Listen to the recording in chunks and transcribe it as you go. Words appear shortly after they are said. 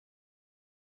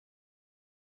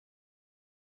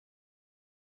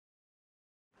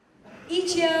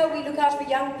Each year, we look out for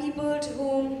young people to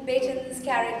whom batons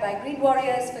carried by green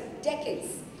warriors for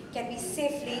decades can be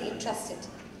safely entrusted.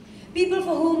 People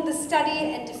for whom the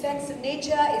study and defense of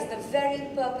nature is the very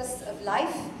purpose of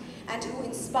life and who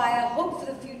inspire hope for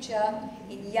the future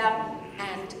in young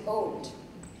and old.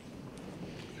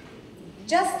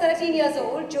 Just 13 years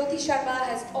old, Jyoti Sharma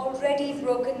has already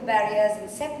broken barriers and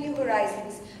set new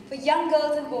horizons for young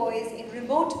girls and boys in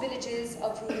remote villages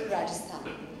of rural Rajasthan.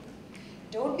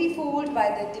 Don't be fooled by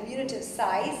the diminutive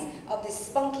size of this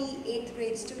spunky 8th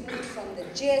grade student from the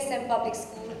JSM Public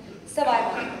School, Sawai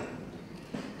Madhopur.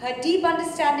 Her deep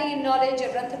understanding and knowledge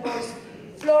of Ranthambore's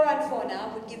flora and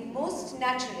fauna would give most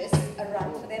naturalists a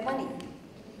run for their money.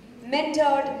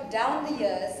 Mentored down the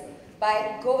years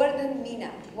by Goverdhan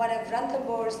Meena, one of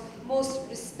Ranthambore's most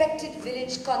respected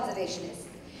village conservationists,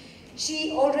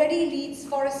 she already leads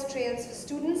forest trails for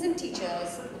students and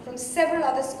teachers from several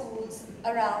other schools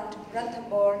around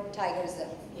Ranthambhore Tiger Reserve.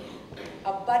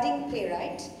 A budding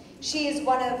playwright, she is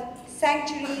one of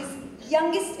Sanctuary's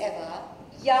youngest ever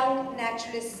Young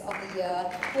Naturalists of the Year,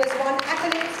 who has won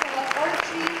accolades for her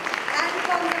oratory and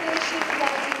conservation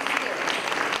writing skills.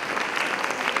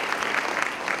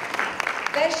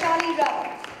 Vaishali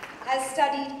Rawat has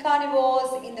studied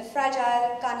carnivores in the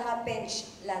fragile Kanha-Pench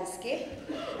Landscape,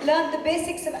 learned the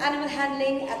basics of animal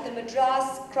handling at the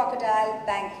Madras Crocodile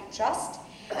Bank Trust,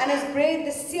 and has braved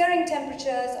the searing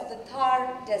temperatures of the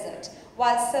Thar Desert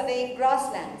while surveying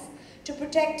grasslands to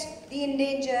protect the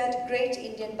endangered Great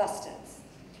Indian Bustards.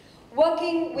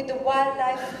 Working with the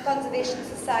Wildlife Conservation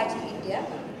Society India,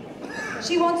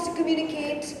 she wants to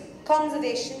communicate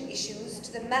conservation issues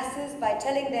to the masses by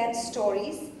telling them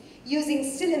stories, using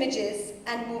still images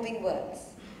and moving words.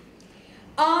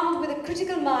 Armed with a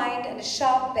critical mind and a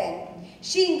sharp pen,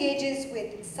 she engages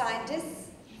with scientists,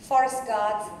 forest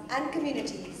guards, and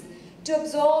communities to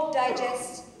absorb,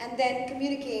 digest, and then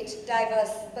communicate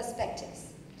diverse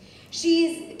perspectives. She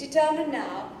is determined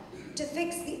now to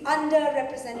fix the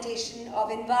underrepresentation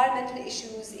of environmental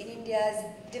issues in India's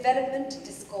development,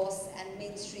 discourse, and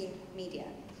mainstream media.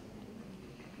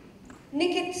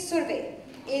 Nikit Surve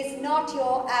is not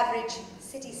your average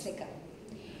city slicker.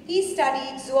 He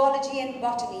studied zoology and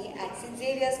botany at St.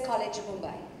 Xavier's College,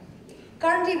 Mumbai.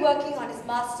 Currently working on his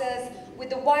master's with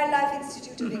the Wildlife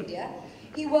Institute of India,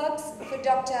 he works for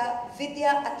Dr.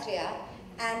 Vidya Athreya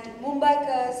and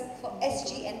Mumbaikars for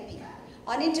SGNP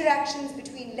on interactions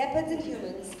between leopards and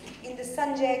humans in the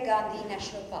Sanjay Gandhi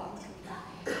National Park.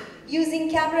 Using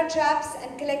camera traps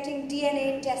and collecting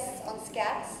DNA tests on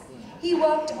scats, he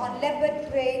worked on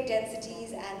leopard prey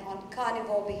densities and on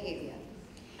carnivore behavior.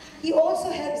 He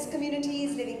also helps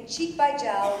communities living cheek by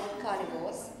jowl with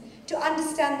carnivores to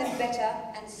understand them better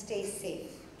and stay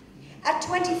safe. At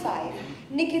 25,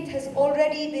 Nikit has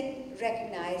already been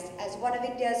recognized as one of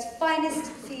India's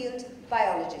finest field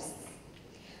biologists.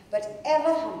 But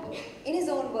ever humble, in his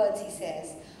own words he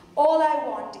says, "All I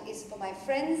want is for my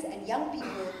friends and young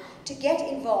people to get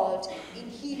involved in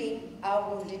healing our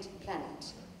wounded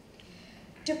planet."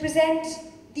 To present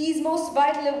these most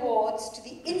vital awards to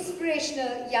the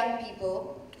inspirational young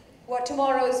people who are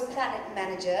tomorrow's planet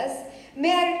managers,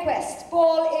 may I request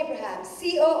Paul Abraham,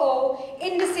 COO,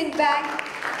 IndusInd Bank,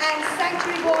 and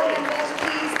Sanctuary Board members to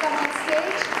please come on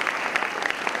stage.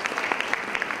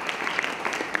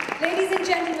 Ladies and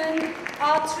gentlemen,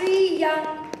 our 3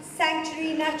 Young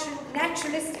Sanctuary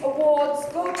Naturalist Awards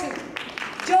go to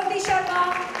Jyoti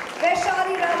Sharma,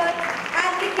 Vaishali Rawat,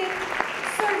 and Nikit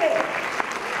Surve.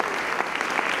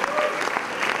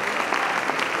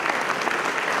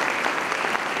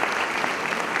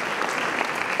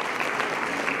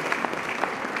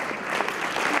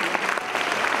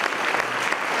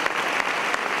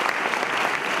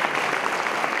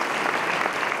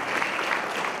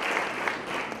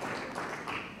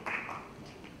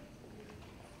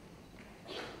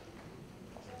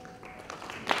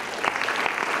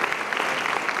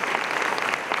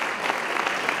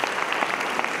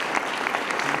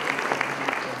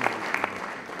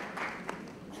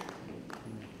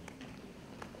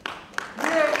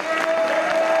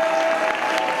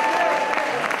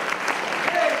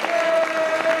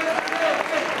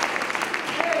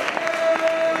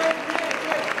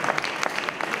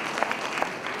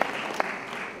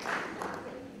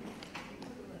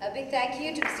 Thank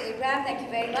you to Mr. Abraham, thank you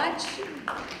very much.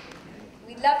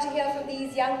 We'd love to hear from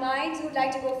these young minds. Who'd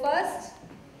like to go first?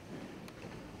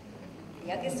 The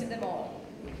youngest of them all.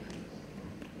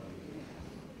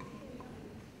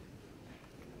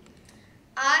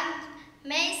 आज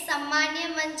मैं इस सम्मानीय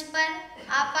मंच पर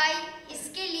आ पाई,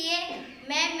 इसके लिए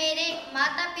मैं मेरे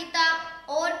माता पिता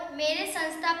और मेरे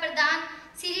संस्था प्रधान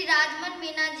श्री राजमन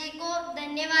मीना जी को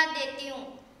धन्यवाद देती हूँ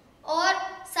और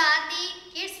साथ ही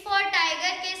किड्स फॉर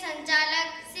टाइगर के संचालक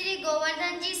श्री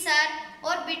गोवर्धन जी सर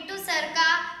और बिट्टू सर का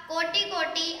कोटि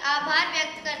कोटि आभार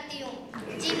व्यक्त करती हूँ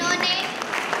जिन्होंने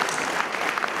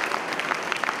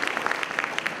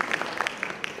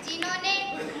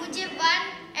मुझे वन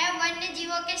एवं वन्य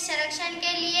जीवों के संरक्षण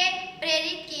के लिए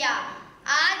प्रेरित किया।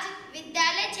 आज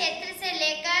विद्यालय क्षेत्र से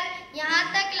लेकर यहाँ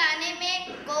तक लाने में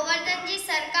गोवर्धन जी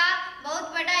सर का बहुत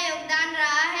बड़ा योगदान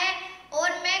रहा है और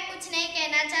मैं कुछ नहीं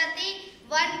कहना चाहती।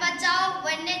 वन बचाओ,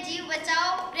 वन्य जीव बचाओ,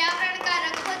 पर्यावरण का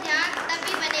रखो ध्यान,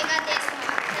 तभी बनेगा देश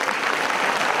महान।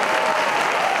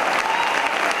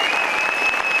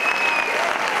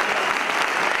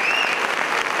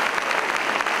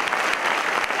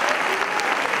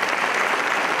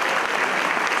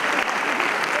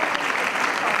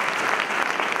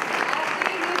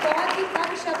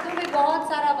 बहुत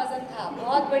सारा वजन था,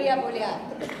 बहुत बढ़िया बोले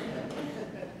आप।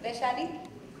 Vaishali?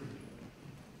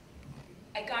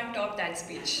 I can't top that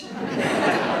speech.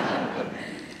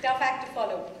 Tough act to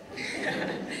follow.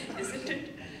 Isn't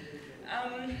it?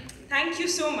 Thank you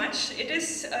so much. It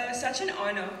is such an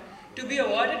honor to be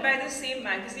awarded by the same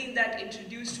magazine that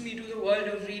introduced me to the world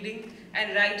of reading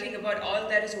and writing about all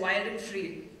that is wild and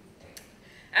free.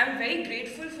 I'm very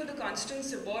grateful for the constant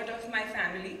support of my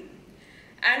family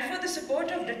and for the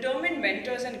support of determined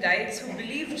mentors and guides who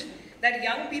believed that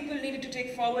young people needed to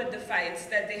take forward the fights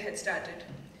that they had started.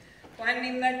 One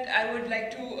name that I would like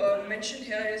to mention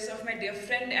here is of my dear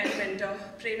friend and mentor,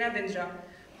 Prerna Bindra,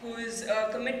 who is a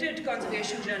committed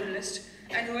conservation journalist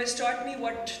and who has taught me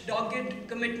what dogged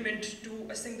commitment to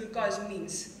a single cause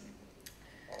means.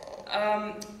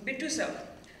 Bittu sir,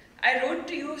 I wrote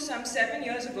to you some 7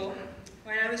 years ago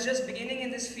when I was just beginning in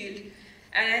this field,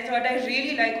 and I thought I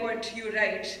really like what you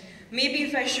write. Maybe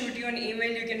if I shoot you an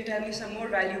email, you can tell me some more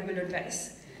valuable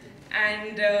advice.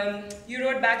 And you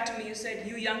wrote back to me, you said,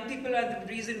 you young people are the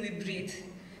reason we breathe.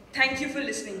 Thank you for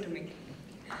listening to me.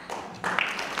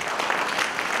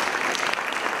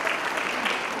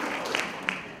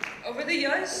 Over the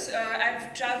years,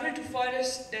 I've traveled to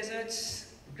forests, deserts,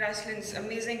 grasslands,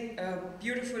 amazing,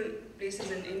 beautiful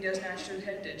places in India's natural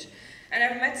heritage. And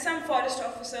I've met some forest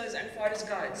officers and forest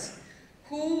guards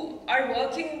who are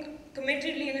working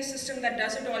committedly in a system that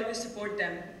doesn't always support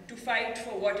them to fight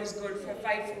for what is good,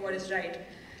 fight for what is right.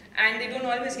 And they don't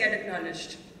always get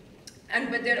acknowledged.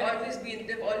 But they've always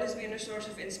been a source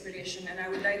of inspiration. And I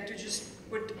would like to just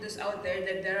put this out there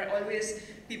that there are always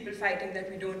people fighting that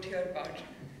we don't hear about.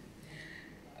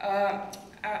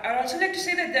 I'd also like to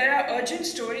say that there are urgent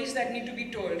stories that need to be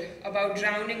told about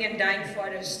drowning and dying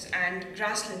forests and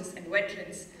grasslands and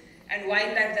wetlands and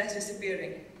wildlife that's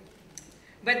disappearing.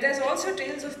 But there's also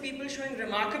tales of people showing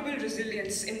remarkable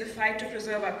resilience in the fight to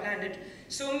preserve our planet,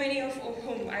 so many of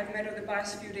whom I've met over the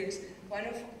past few days,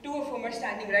 two of whom are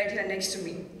standing right here next to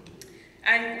me.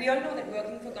 And we all know that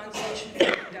working for conservation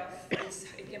can be tough.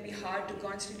 It can be hard to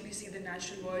constantly see the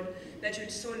natural world that you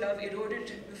so love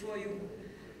eroded before you.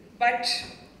 But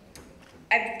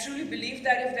I truly believe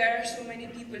that if there are so many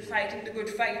people fighting the good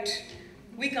fight,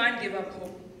 we can't give up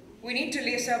hope. We need to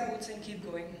lace our boots and keep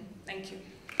going. Thank you.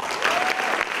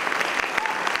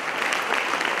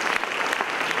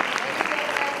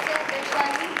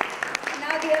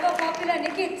 Now the ever popular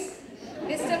Nikit,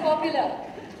 Mr. Popular,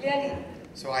 clearly.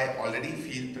 So I already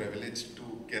feel privileged to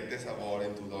get this award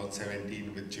in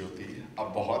 2017 with Jyoti.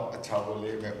 आप बहुत अच्छा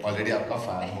बोले, मैं already आपका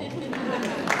fan हूँ.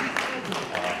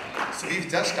 So we've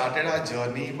just started our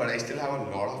journey, but I still have a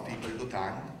lot of people to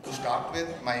thank. To start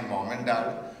with, my mom and dad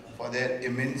for their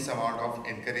immense amount of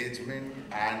encouragement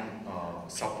and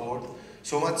support.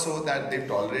 So much so that they've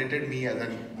tolerated me as a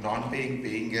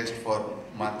non-paying guest for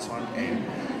months on end.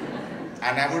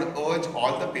 And I would urge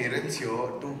all the parents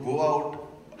here to go out,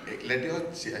 let your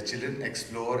children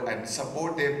explore and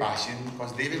support their passion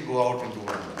because they will go out and do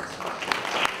wonders.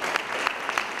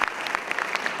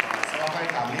 Some of my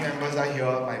family members are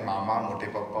here, my mama,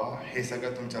 mote papa, hey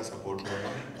saga tumcha support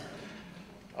kora.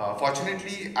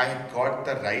 Fortunately, I got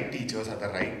the right teachers at the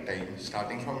right time,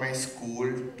 starting from my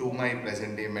school to my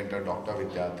present day mentor, Dr.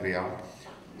 Vidyatriya.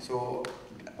 So,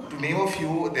 to name a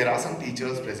few, there are some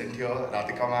teachers present here,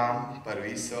 Radhika ma'am,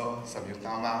 Parveez sir,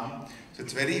 Samyukta ma'am. So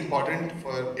it's very important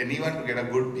for anyone to get a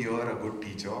good peer, a good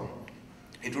teacher.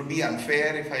 It would be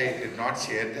unfair if I did not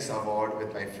share this award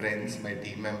with my friends, my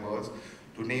team members.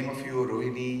 To name a few,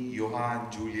 Rohini,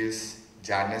 Johan, Julius,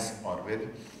 Janice, Orville,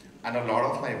 and a lot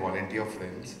of my volunteer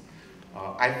friends.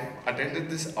 I've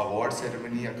attended this award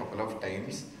ceremony a couple of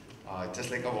times. Just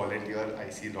like a volunteer,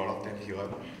 I see a lot of them here.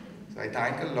 So So I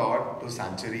thank a lot to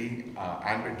Sanctuary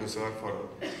and Bindu sir for,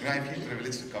 I feel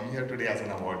privileged to come here today as an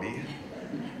awardee.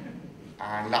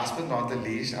 And last but not the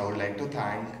least, I would like to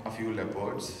thank a few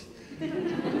leopards.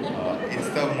 It's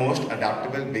the most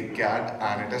adaptable big cat,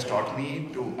 and it has taught me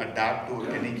to adapt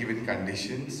to any given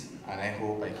conditions, and I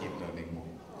hope I keep learning more.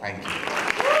 Thank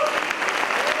you.